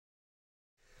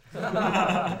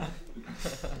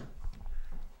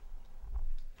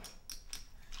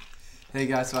Hey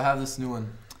guys, so I have this new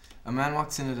one. A man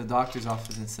walks into the doctor's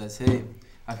office and says, "Hey,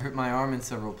 I've hurt my arm in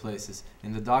several places."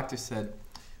 And the doctor said,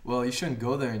 "Well, you shouldn't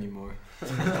go there anymore."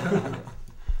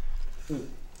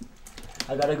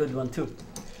 I got a good one too.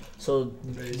 So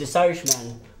this Irish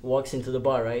man walks into the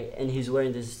bar, right? And he's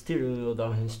wearing this steering wheel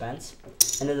down his pants.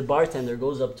 And then the bartender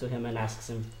goes up to him and asks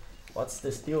him, "What's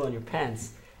this deal on your pants?"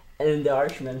 And then the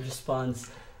Irishman responds,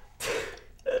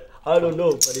 "I don't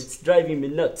know, but it's driving me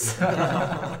nuts."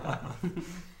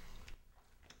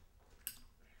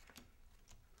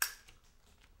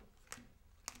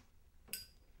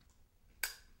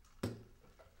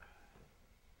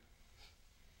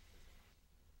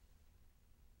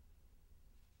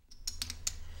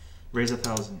 Raise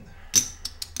 1,000.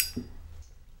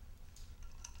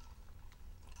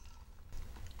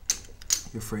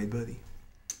 You afraid, buddy?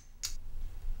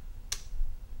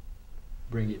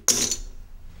 Bring it.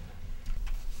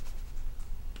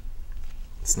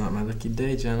 It's not my lucky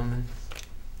day, gentlemen.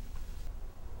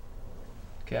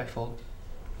 Okay, I fold.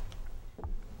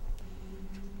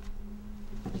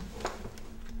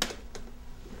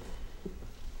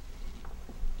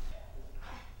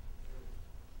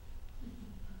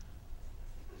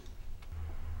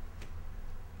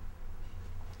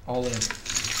 All in.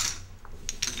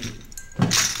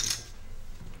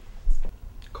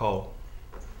 Call.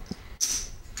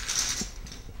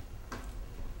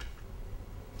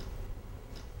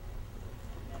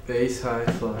 Ace high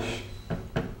flush.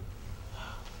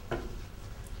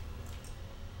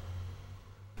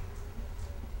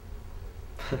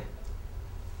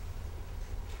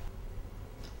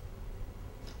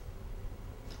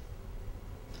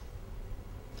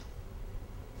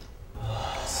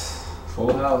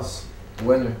 Full house.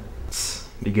 Winner.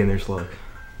 Beginner's luck.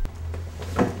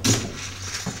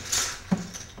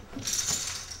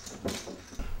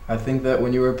 I think that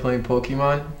when you were playing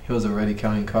Pokemon, he was already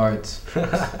counting cards.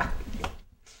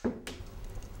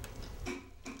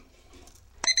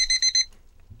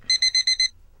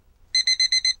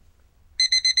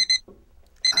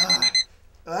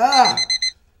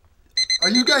 Are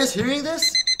you guys hearing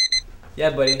this? Yeah,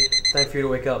 buddy. It's time for you to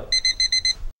wake up.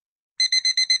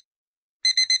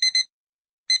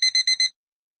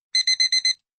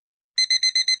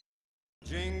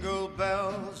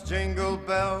 Jingle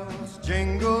bells,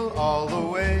 jingle all the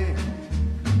way.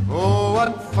 Oh,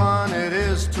 what fun it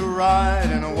is to ride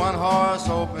in a one-horse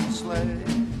open sleigh.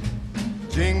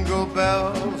 Jingle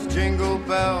bells, jingle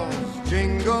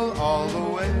all the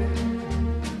way.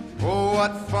 Oh,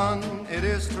 what fun it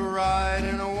is to ride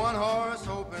in a one-horse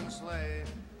open sleigh.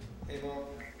 Hey, Mom.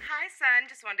 Hi, son.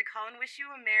 Just wanted to call and wish you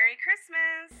a Merry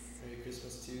Christmas. Merry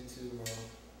Christmas to you too, Mom.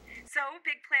 So,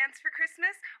 big plans for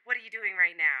Christmas? What are you doing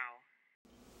right now?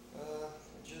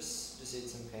 Just ate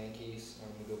some pancakes.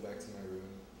 I'm gonna go back to my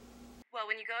room. Well,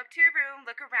 when you go up to your room,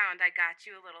 look around. I got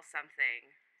you a little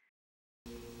something.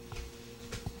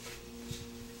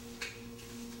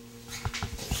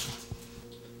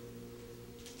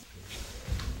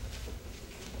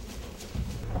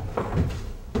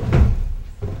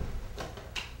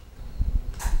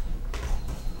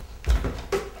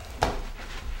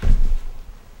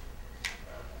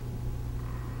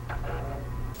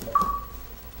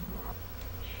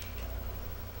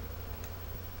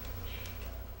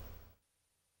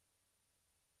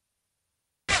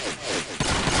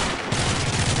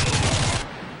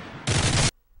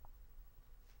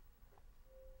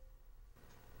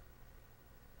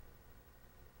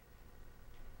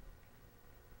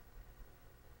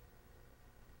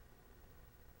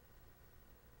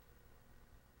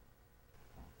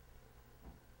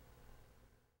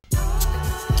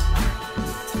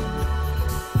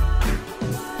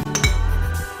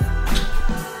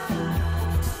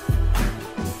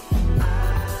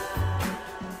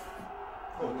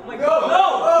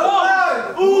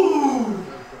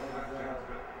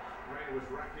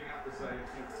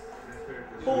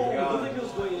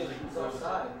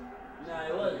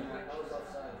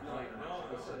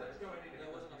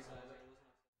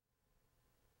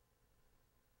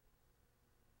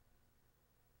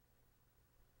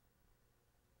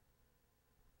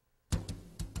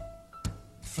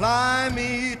 Fly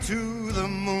me to the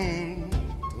moon,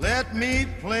 let me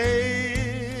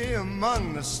play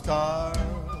among the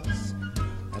stars,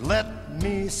 and let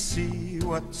me see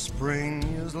what spring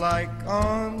is like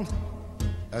on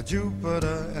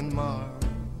Jupiter and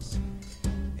Mars.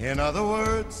 In other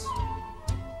words,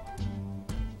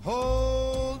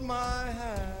 hold my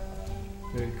hand.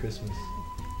 Merry Christmas.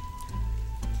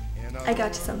 I got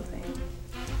you something.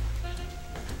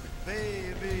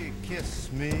 Baby,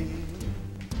 kiss me.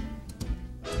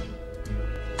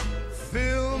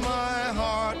 Fill my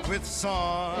heart with with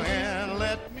song and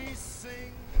let me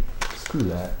sing. Screw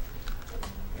that.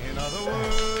 In other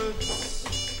words,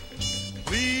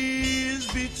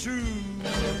 please be true.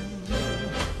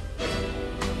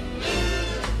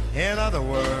 In other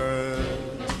words,